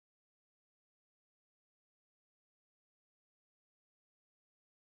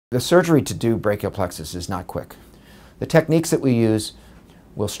The surgery to do brachial plexus is not quick. The techniques that we use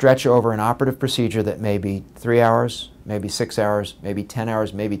will stretch over an operative procedure that may be 3 hours, maybe 6 hours, maybe 10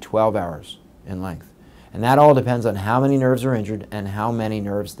 hours, maybe 12 hours in length. And that all depends on how many nerves are injured and how many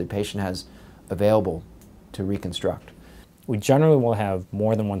nerves the patient has available to reconstruct. We generally will have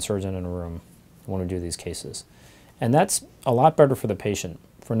more than one surgeon in a room when we do these cases. And that's a lot better for the patient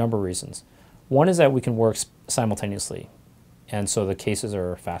for a number of reasons. One is that we can work simultaneously, and so the cases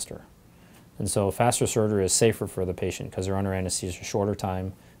are faster. And so faster surgery is safer for the patient because they're under anesthesia shorter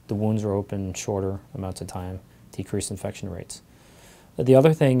time, the wounds are open shorter amounts of time, decreased infection rates. The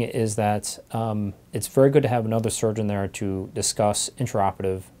other thing is that it's very good to have another surgeon there to discuss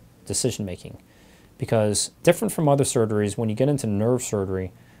intraoperative decision making, because different from other surgeries, when you get into nerve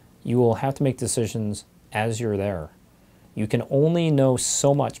surgery, you will have to make decisions as you're there. You can only know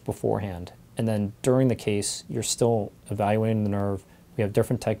so much beforehand, and then during the case, you're still evaluating the nerve. We have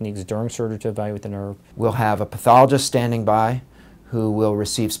different techniques during surgery to evaluate the nerve. We'll have a pathologist standing by who will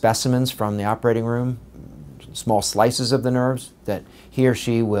receive specimens from the operating room, small slices of the nerves that he or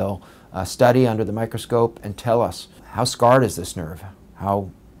she will study under the microscope and tell us, how scarred is this nerve?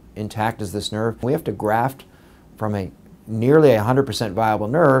 How intact is this nerve? We have to graft from a nearly 100% viable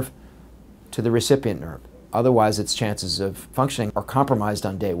nerve to the recipient nerve. Otherwise, its chances of functioning are compromised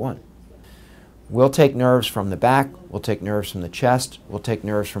on day one. We'll take nerves from the back, we'll take nerves from the chest, we'll take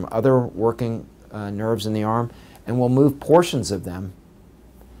nerves from other working nerves in the arm, and we'll move portions of them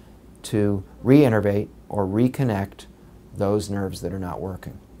to reinnervate or reconnect those nerves that are not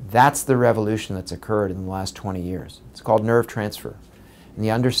working. That's the revolution that's occurred in the last 20 years. It's called nerve transfer. And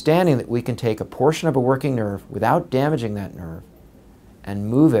the understanding that we can take a portion of a working nerve without damaging that nerve and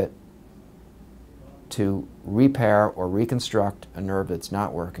move it to repair or reconstruct a nerve that's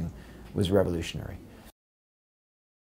not working was revolutionary.